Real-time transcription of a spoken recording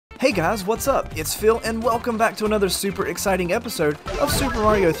Hey guys, what's up? It's Phil and welcome back to another super exciting episode of Super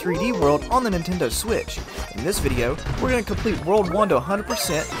Mario 3D World on the Nintendo Switch. In this video, we're going to complete World 1 to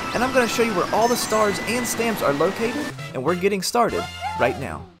 100% and I'm going to show you where all the stars and stamps are located, and we're getting started right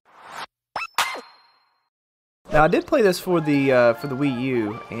now. Now I did play this for the Wii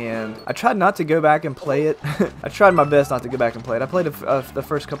U, and I tried not to go back and play it. I tried my best not to go back and play it. I played the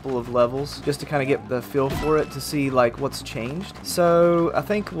first couple of levels just to kind of get the feel for it, to see like what's changed. So I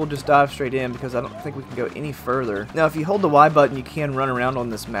think we'll just dive straight in because I don't think we can go any further. Now if you hold the Y button, you can run around on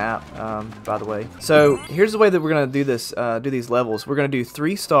this map, by the way. So here's the way that we're gonna do this, do these levels. We're gonna do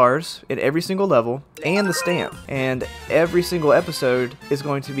 3 stars in every single level and the stamp, and every single episode is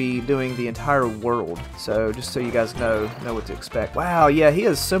going to be doing the entire world. So just so you guys know what to expect. Wow, yeah, he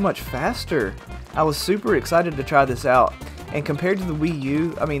is so much faster. I was super excited to try this out, and compared to the Wii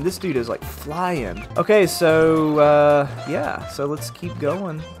U, I mean, this dude is like flying. Okay, so yeah, so let's keep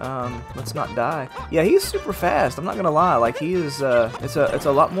going. Let's not die. Yeah, he's super fast, I'm not gonna lie. Like, he is it's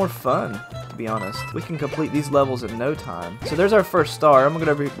a lot more fun, to be honest. We can complete these levels in no time. So there's our first star. I'm gonna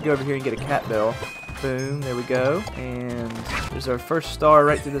go over here and get a cat bell. Boom, there we go. And there's our first star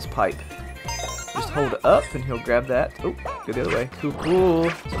right through this pipe. Just hold it up and he'll grab that. Oh, go the other way. Cool, cool.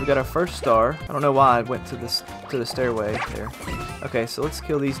 So we got our first star. I don't know why I went to the stairway there. Okay, so let's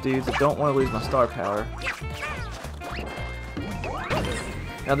kill these dudes. I don't want to lose my star power.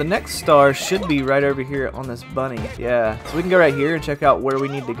 Now the next star should be right over here on this bunny. Yeah, so we can go right here and check out where we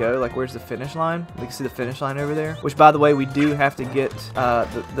need to go. Like, where's the finish line? We can see the finish line over there. Which, by the way, we do have to get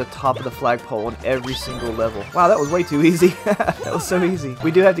the top of the flagpole on every single level. Wow, that was way too easy. That was so easy. We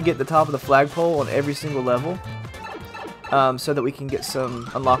do have to get the top of the flagpole on every single level. So that we can get some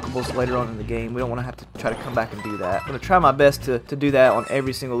unlockables later on in the game. We don't want to have to try to come back and do that. I'm going to try my best to do that on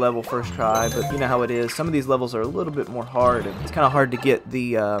every single level first try, but you know how it is. Some of these levels are a little bit more hard, and it's kind of hard to get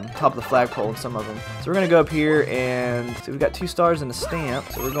the top of the flagpole in some of them. So we're going to go up here, and so we've got 2 stars and a stamp.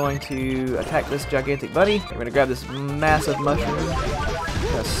 So we're going to attack this gigantic bunny. We're going to grab this massive mushroom.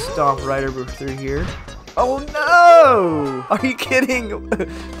 We're going to stomp right over through here. Oh no! Are you kidding?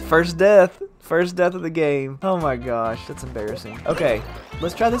 First death. First death of the game. Oh my gosh, that's embarrassing. Okay,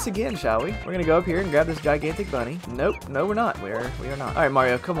 let's try this again, shall we? We're gonna go up here and grab this gigantic bunny. Nope, no we're not. We are not. Alright,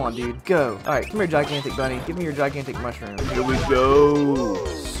 Mario, come on, dude. Go. Alright, come here, gigantic bunny. Give me your gigantic mushroom. Here we go.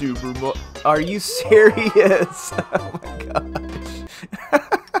 Are you serious? Oh my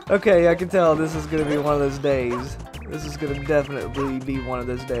gosh. Okay, I can tell this is gonna be one of those days. This is gonna definitely be one of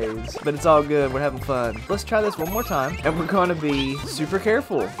those days. But it's all good, we're having fun. Let's try this one more time, and we're gonna be super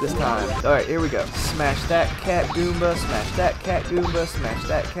careful this time. Alright, here we go. Smash that cat Goomba, smash that cat Goomba, smash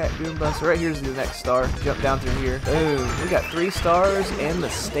that cat Goomba. So right here's the next star. Jump down through here. Boom. We got 3 stars and the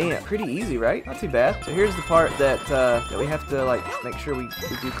stamp. Pretty easy, right? Not too bad. So here's the part that we have to like make sure we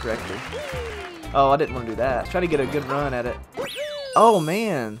do correctly. Oh, I didn't want to do that. Let's try to get a good run at it. Oh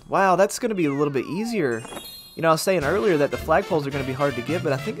man. Wow, that's gonna be a little bit easier. You know, I was saying earlier that the flagpoles are going to be hard to get,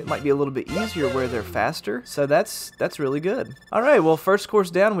 but I think it might be a little bit easier where they're faster. So that's really good. All right, well, first course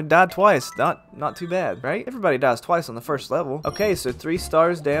down, we died twice. Not too bad, right? Everybody dies twice on the first level. Okay, so 3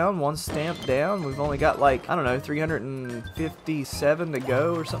 stars down, 1 stamp down. We've only got like, I don't know, 357 to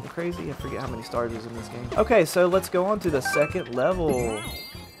go or something crazy. I forget how many stars is in this game. Okay, so let's go on to the second level.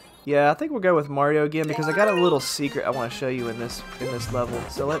 Yeah, I think we'll go with Mario again because I got a little secret I want to show you in this level.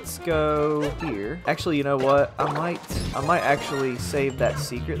 So let's go here. Actually, you know what? I might actually save that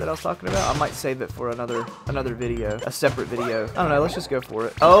secret that I was talking about. I might save it for another video, a separate video. I don't know. Let's just go for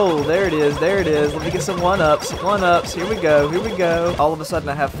it. Oh, there it is. There it is. Let me get some one-ups. One-ups. Here we go. Here we go. All of a sudden,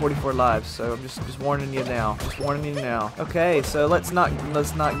 I have 44 lives. So I'm just warning you now. Just warning you now. Okay, so let's not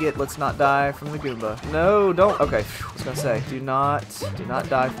die from the Goomba. No, don't. Okay, I was gonna say, do not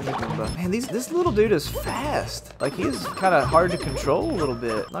die from the Goomba. Man, this little dude is fast. Like, he's kind of hard to control a little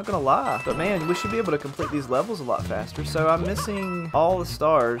bit. Not gonna lie. But man, we should be able to complete these levels a lot faster. So I'm missing all the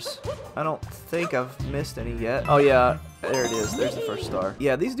stars. I don't think I've missed any yet. Oh yeah, there it is. There's the first star.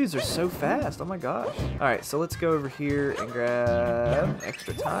 Yeah, these dudes are so fast. Oh my gosh. Alright, so let's go over here and grab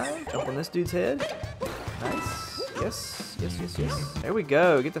extra time. Jump on this dude's head. Nice. Yes, yes, yes, yes. There we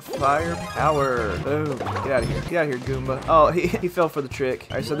go. Get the fire power. Boom. Get out of here. Get out of here, Goomba. Oh, he fell for the trick.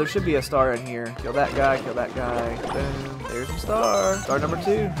 All right, so there should be a star in here. Kill that guy. Kill that guy. Boom. There's a star. Star number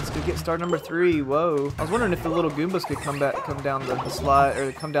 2. Let's go get star number 3. Whoa. I was wondering if the little Goombas could come down the slide,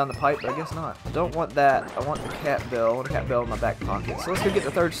 or come down the pipe, but I guess not. I don't want that. I want the cat bell. I want a cat bell in my back pocket. So let's go get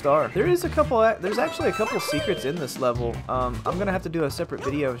the 3rd star. There's actually a couple secrets in this level. I'm gonna have to do a separate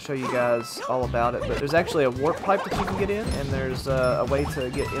video and show you guys all about it, but there's actually a warp pipe that you can get in, and there's a way to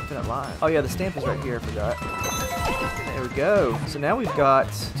get infinite lives. Oh yeah, the stamp is right here. I forgot. There we go. So now we've got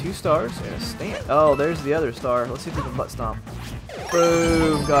 2 stars and a stamp. Oh, there's the other star. Let's see if we can butt stomp.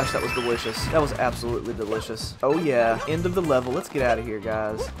 Boom. Gosh, that was delicious. That was absolutely delicious. Oh, yeah. End of the level. Let's get out of here,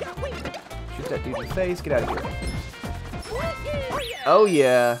 guys. Shoot that dude in the face. Get out of here. Oh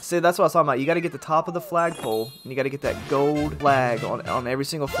yeah, see that's what I was talking about. You got to get the top of the flagpole, and you got to get that gold flag on every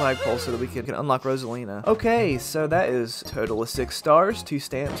single flagpole so that we can unlock Rosalina. Okay, so that is a total of 6 stars, 2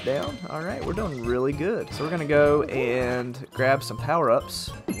 stamps down. All right, we're doing really good. So we're gonna go and grab some power-ups.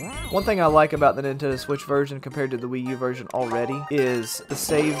 One thing I like about the Nintendo Switch version compared to the Wii U version already is the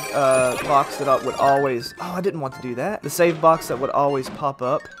save box that would always. Oh, I didn't want to do that. The save box that would always pop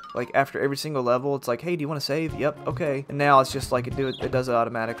up. Like after every single level, it's like, hey, do you want to save? Yep, okay. And now it's just like it does it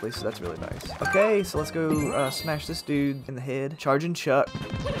automatically, so that's really nice. Okay, so let's go smash this dude in the head. Charging Chuck.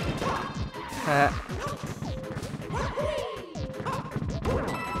 Ha.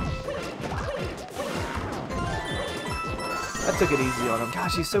 I took it easy on him.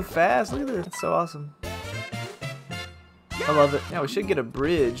 Gosh, he's so fast. Look at this. That's so awesome. I love it. Now we should get a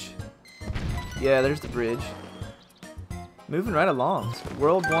bridge. Yeah, there's the bridge. Moving right along.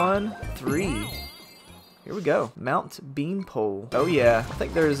 World 1, 3. Here we go. Mount Beanpole. Oh yeah. I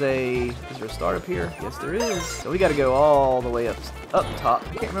think is there a star up here? Yes, there is. So we got to go all the way up top.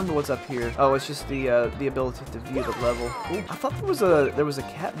 I can't remember what's up here. Oh, it's just the ability to view the level. Ooh, I thought there was a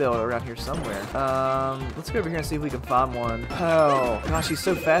cat bell around here somewhere. Let's go over here and see if we can find one. Oh, gosh, he's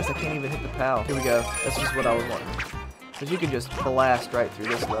so fast I can't even hit the POW. Here we go. That's just what I was wanting. Because you can just blast right through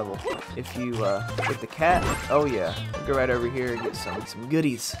this level if you get the cat. Oh yeah, we'll go right over here and get some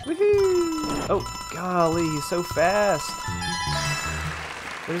goodies. Woohoo! Oh golly, he's so fast.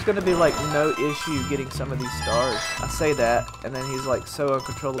 There's gonna be like no issue getting some of these stars. I say that, and then he's like so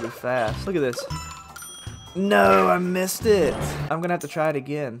uncontrollably fast. Look at this. No, I missed it. I'm gonna have to try it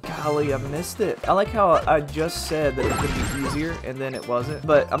again. Golly, I missed it. I like how I just said that it's gonna be easier and then it wasn't.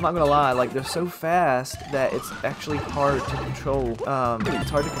 But I'm not gonna lie, like they're so fast that it's actually hard to control. It's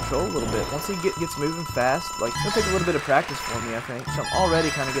hard to control a little bit. Once he gets moving fast, like it's gonna take a little bit of practice for me, I think. So I'm already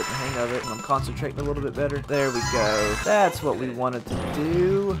kind of getting the hang of it and I'm concentrating a little bit better. There we go. That's what we wanted to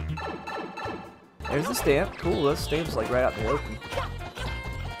do. There's the stamp. Cool, that stamp's like right out in the open.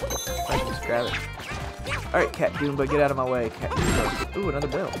 I can just grab it. Alright, Cat Goomba, get out of my way. Cat Goomba. Ooh, another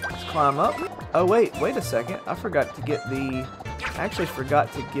bell. Let's climb up. Oh, wait a second. I forgot to get the... I actually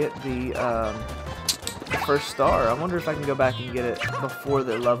forgot to get the first star. I wonder if I can go back and get it before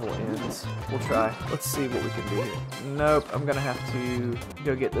the level ends. We'll try. Let's see what we can do here. Nope, I'm gonna have to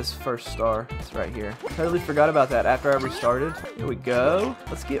go get this first star. It's right here. Totally forgot about that after I restarted. Here we go.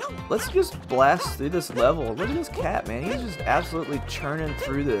 Let's just blast through this level. Look at this cat, man. He's just absolutely churning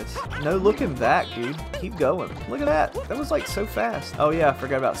through this. No looking back, dude. Keep going. Look at that. That was like so fast. Oh yeah, I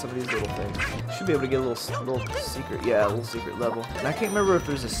forgot about some of these little things. Should be able to get a little secret. Yeah, a little secret level. And I can't remember if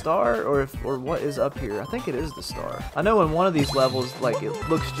there's a star or what is up here. I think it is the star. I know in one of these levels, like it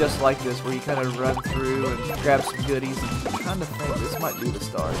looks just like this, where you kind of run through and grab some goodies. I'm trying to think this might be the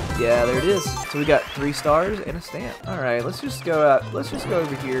star. Yeah, there it is. So we got 3 stars and a stamp. All right, let's just go out. Let's just go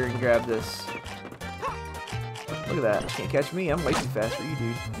over here and grab this. Look at that. Can't catch me. I'm way too fast for you,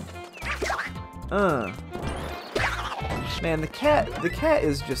 dude. Man, the cat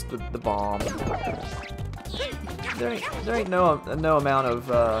is just the bomb. There ain't no amount of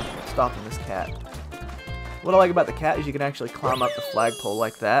stopping this cat. What I like about the cat is you can actually climb up the flagpole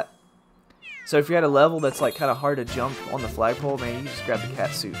like that. So if you had a level that's like kind of hard to jump on the flagpole, man, you just grab the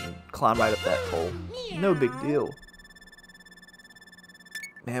cat suit and climb right up that pole. No big deal.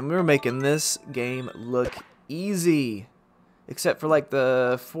 Man, we were making this game look easy. Except for like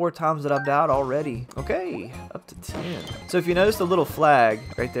the 4 times that I've died already. Okay, up to 10. So if you notice the little flag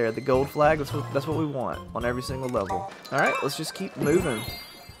right there, the gold flag, that's what we want on every single level. Alright, let's just keep moving.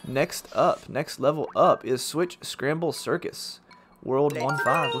 Next level up is Switch Scramble Circus. World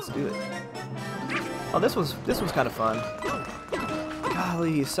 1-5, let's do it. Oh, this one's kind of fun.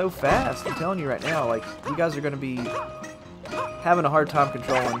 Golly, he's so fast. I'm telling you right now, like, you guys are going to be having a hard time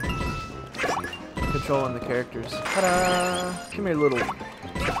controlling the characters. Ta-da! Come here, little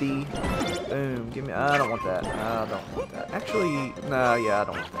bee. Boom. Give me. I don't want that. I don't want that. Actually, no. Yeah, I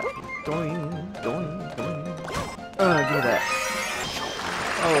don't want that. Doing, doing, doing. Give me that.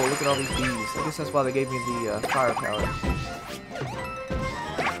 Oh, look at all these bees. I guess that's why they gave me the fire power.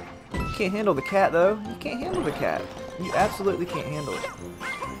 You can't handle the cat, though. You can't handle the cat. You absolutely can't handle it.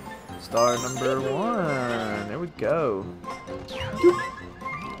 Star number 1. There we go.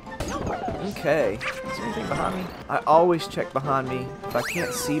 Okay. Is there anything behind me? I always check behind me. If I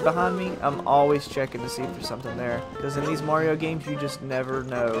can't see behind me, I'm always checking to see if there's something there. Because in these Mario games, you just never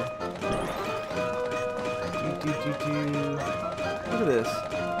know. Look at this.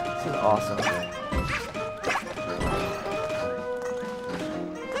 This is awesome.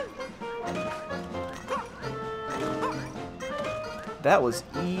 That was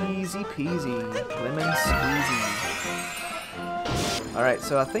easy peasy. Lemon squeezy. Alright,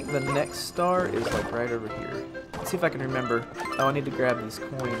 so I think the next star is like right over here. Let's see if I can remember. Oh, I need to grab these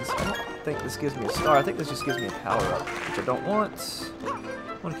coins. I don't think this gives me a star. I think this just gives me a power up, which I don't want. I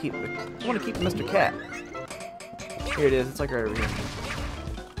want to keep Mr. Cat. Here it is. It's like right over here.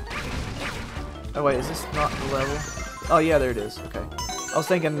 Oh wait, is this not the level? Oh yeah, there it is. Okay. I was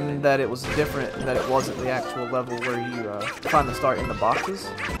thinking that it was different and that it wasn't the actual level where you find the star in the boxes.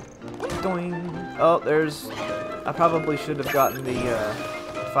 Doing. Oh, there's. I probably should have gotten the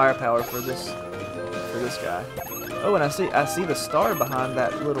firepower for this guy. Oh, and I see the star behind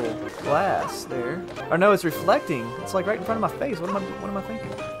that little glass there. Or no, it's reflecting. It's like right in front of my face. What am I thinking?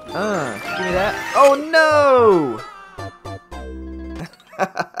 Give me that. Oh no!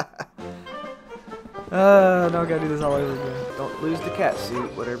 Now I gotta do this all over again. Don't lose the cat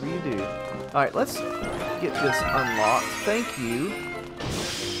suit, whatever you do. Alright, let's get this unlocked. Thank you.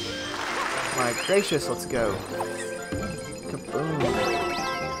 My gracious, let's go. Kaboom.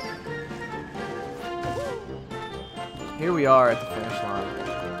 Here we are at the finish line.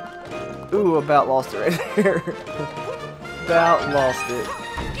 Ooh, about lost it right there. About lost it.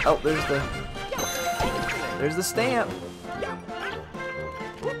 Oh, there's the stamp.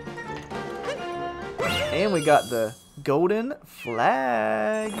 And we got the golden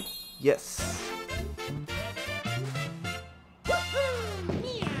flag. Yes.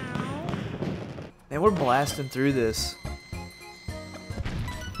 And we're blasting through this.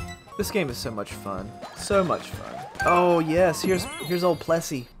 This game is so much fun. So much fun. Oh yes, here's old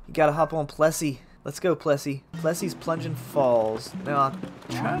Plessie. You gotta hop on Plessie. Let's go, Plessie. Plessie's Plunging Falls. Now, I'm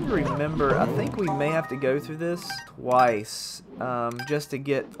trying to remember. I think we may have to go through this twice just to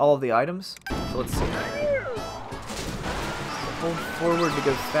get all of the items. So let's see. Hold forward to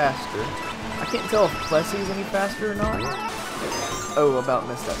go faster. I can't tell if Plessie's any faster or not. Oh, about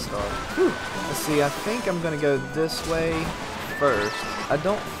missed that star. Whew. Let's see. I think I'm gonna go this way first. I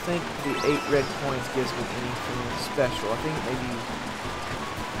don't think the 8 red coins gives me anything special. I think maybe.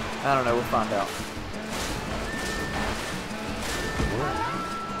 I don't know. We'll find out.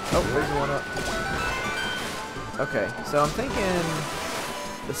 Oh, there's one up. Okay, so I'm thinking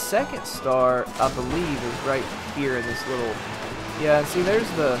the second star, I believe, is right here in this little. Yeah, see, there's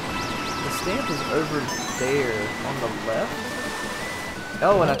the stamp is over there on the left.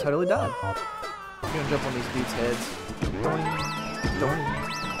 Oh, and I totally died. I'm gonna jump on these dudes' heads. Doing, doing,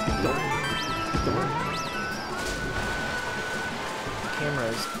 doing, doing. The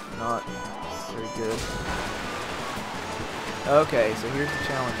camera's not very good. Okay, so here's the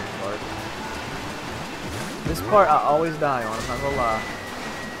challenging part. This part I always die on, I'm not gonna lie.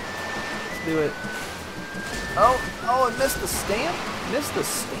 Let's do it. Oh, I missed the stamp? Missed the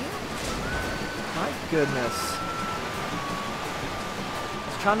stamp? My goodness.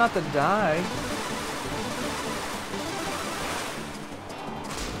 Let's try not to die.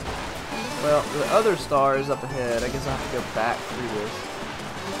 Well, the other star is up ahead. I guess I have to go back through this.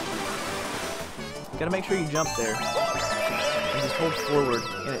 Gotta make sure you jump there. And just hold forward,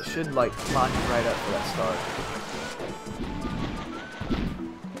 and it should, like, line you right up for that star.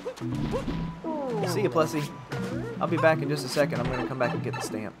 See you, Plessie. I'll be back in just a second. I'm gonna come back and get the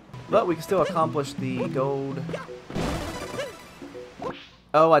stamp. But we can still accomplish the gold.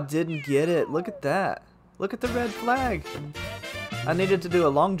 Oh, I didn't get it. Look at that. Look at the red flag. I needed to do a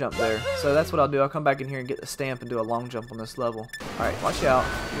long jump there, so that's what I'll do. I'll come back in here and get the stamp and do a long jump on this level. Alright, watch out.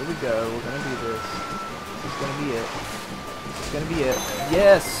 Here we go. We're gonna do this. This is gonna be it. This is gonna be it.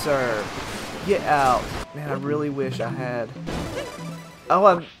 Yes, sir. Get out. Man, I really wish I had. Oh,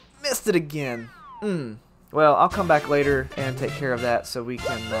 I missed it again. Well, I'll come back later and take care of that so we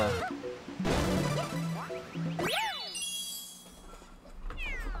can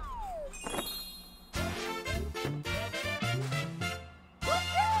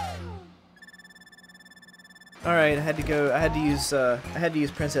Alright, I had to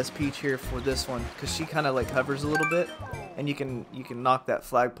use Princess Peach here for this one because she kind of like hovers a little bit, and you can knock that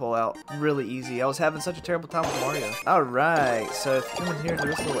flagpole out really easy. I was having such a terrible time with Mario. Alright, so if you come in here to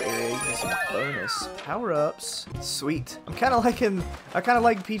this little area, you get some bonus power-ups. Sweet. I kind of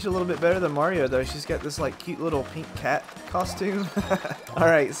like Peach a little bit better than Mario though. She's got this like cute little pink cat costume.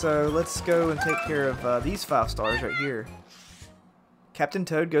 Alright, so let's go and take care of these 5 stars right here. Captain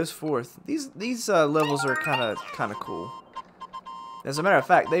Toad goes forth. These levels are kind of cool. As a matter of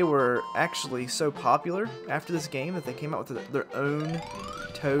fact, they were actually so popular after this game that they came out with their own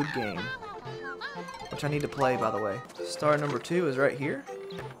Toad game. which I need to play, by the way. Star number 2 is right here.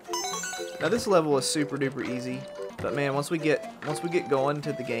 Now this level is super duper easy, but man, once we get going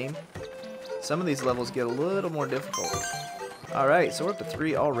to the game, some of these levels get a little more difficult. All right, so we're up to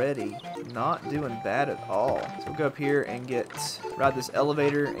 3 already. Not doing bad at all. So we'll go up here and ride this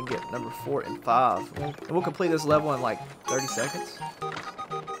elevator and get number 4 and 5. And we'll complete this level in like 30 seconds.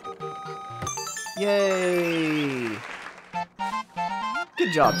 Yay!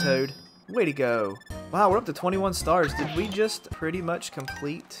 Good job, Toad. Way to go. Wow, we're up to 21 stars. Did we just pretty much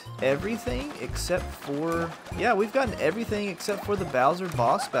complete everything except for... Yeah, we've gotten everything except for the Bowser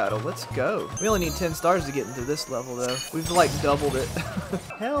boss battle. Let's go. We only need 10 stars to get into this level, though. We've, like, doubled it.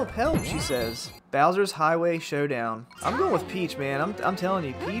 Help, help, she says. Bowser's Highway Showdown. I'm going with Peach, man. I'm telling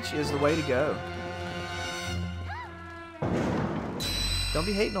you, Peach is the way to go. Don't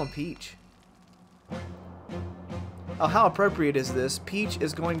be hating on Peach. Oh, how appropriate is this? Peach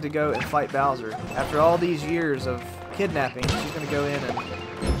is going to go and fight Bowser. After all these years of kidnapping, she's going to go in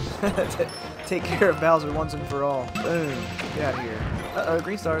and take care of Bowser once and for all. Boom. Get out of here. Uh-oh,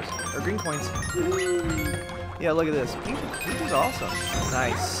 green stars. Or green coins. Yeah, look at this. Peach is awesome.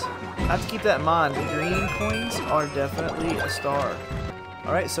 Nice. I have to keep that in mind. The green coins are definitely a star.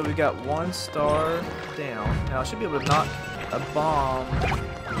 Alright, so we got 1 star down. Now, I should be able to knock a bomb.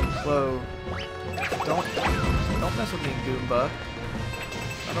 Whoa. Don't mess with me, Goomba.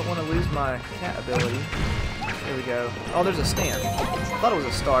 I don't want to lose my cat ability. Here we go. Oh, there's a stand. I thought it was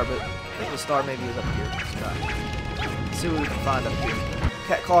a star, but I think the star maybe is up here. Let's try. Let's see what we can find up here.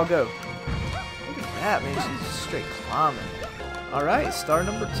 Cat Claw, go. Look at that, man. She's just straight climbing. Alright, star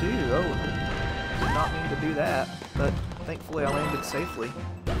number 2. Oh, did not mean to do that, but thankfully I landed safely.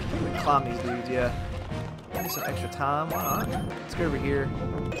 We can climb these dudes, yeah. Give me some extra time. Why not? Let's go over here.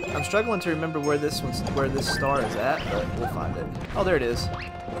 I'm struggling to remember where this star is at, but we'll find it. Oh, there it is.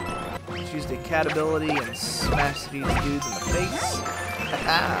 Let's use the cat ability and smash these dudes in the face.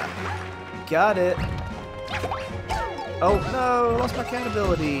 Haha! Got it. Oh no! I lost my cat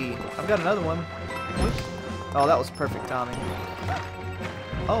ability. I've got another one. Oh, that was perfect timing.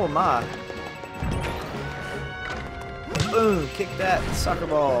 Oh my! Boom! Kick that soccer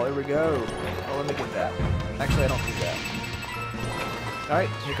ball. There we go. Oh, let me get that. Actually, I don't need that. Alright,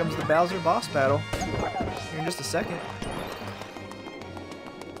 here comes the Bowser boss battle. Here in just a second.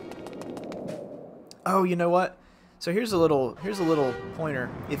 Oh, you know what? So here's a little pointer.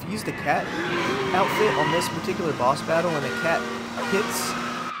 If you use the cat outfit on this particular boss battle and the cat hits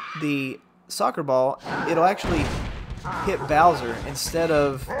the soccer ball, it'll actually hit Bowser instead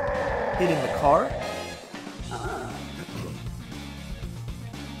of hitting the car.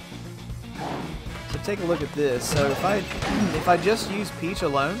 Take a look at this. So if I just use Peach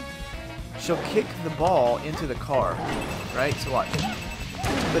alone, she'll kick the ball into the car, right? So watch.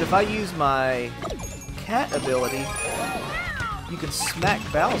 But if I use my cat ability, you can smack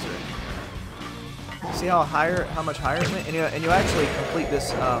Bowser. See how much higher it went? And you'll actually complete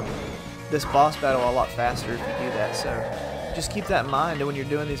this this boss battle a lot faster if you do that. So just keep that in mind. And when you're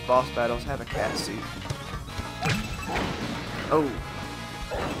doing these boss battles, have a cat suit. Oh.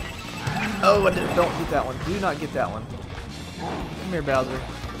 Oh, don't get that one. Do not get that one. Come here, Bowser.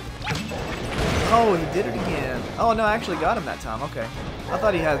 Oh, he did it again. Oh, no, I actually got him that time. Okay. I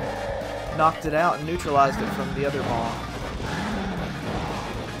thought he had knocked it out and neutralized it from the other ball.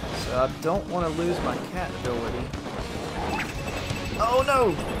 So I don't want to lose my cat ability. Oh,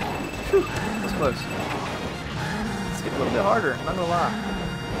 no! Whew, that's close. Let's get a little bit harder. I'm not going to lie.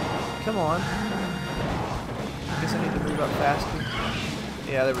 Come on. Guess I need to move up faster.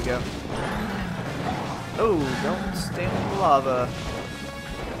 Yeah, there we go. Oh, don't stand in the lava.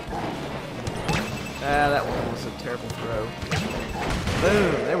 Ah, that one was a terrible throw.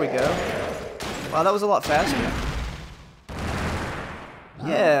 Boom, there we go. Wow, that was a lot faster.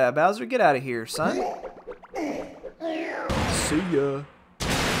 Yeah, Bowser, get out of here, son. See ya.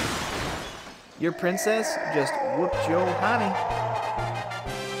 Your princess just whooped your honey.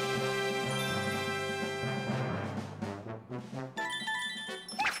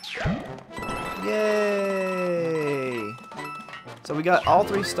 Yay! So we got all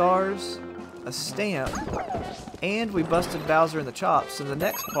 3 stars, a stamp, and we busted Bowser in the chops. So the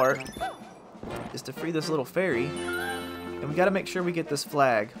next part is to free this little fairy, and we got to make sure we get this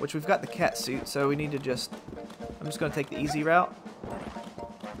flag, which we've got the cat suit, so we need to I'm just going to take the easy route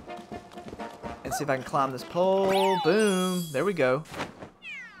and see if I can climb this pole. Boom! There we go.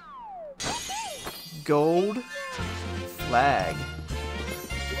 Gold flag.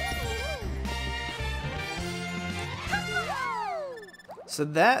 So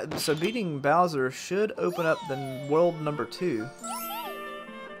beating Bowser should open up the world number 2.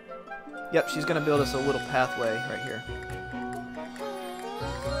 Yep, she's going to build us a little pathway right here.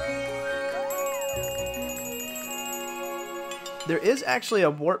 There is actually a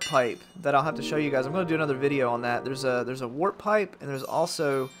warp pipe that I'll have to show you guys. I'm going to do another video on that. There's a warp pipe, and there's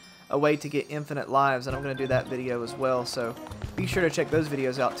also a way to get infinite lives, and I'm going to do that video as well. So be sure to check those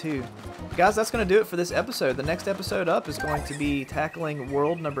videos out too. Guys, that's going to do it for this episode. The next episode up is going to be tackling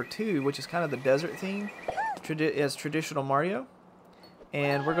world number 2, which is kind of the desert theme as traditional Mario.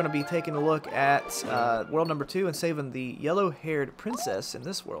 And we're going to be taking a look at world number 2 and saving the yellow-haired princess in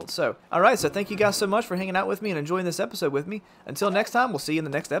this world. So, alright, so thank you guys so much for hanging out with me and enjoying this episode with me. Until next time, we'll see you in the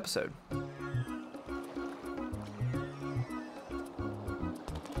next episode.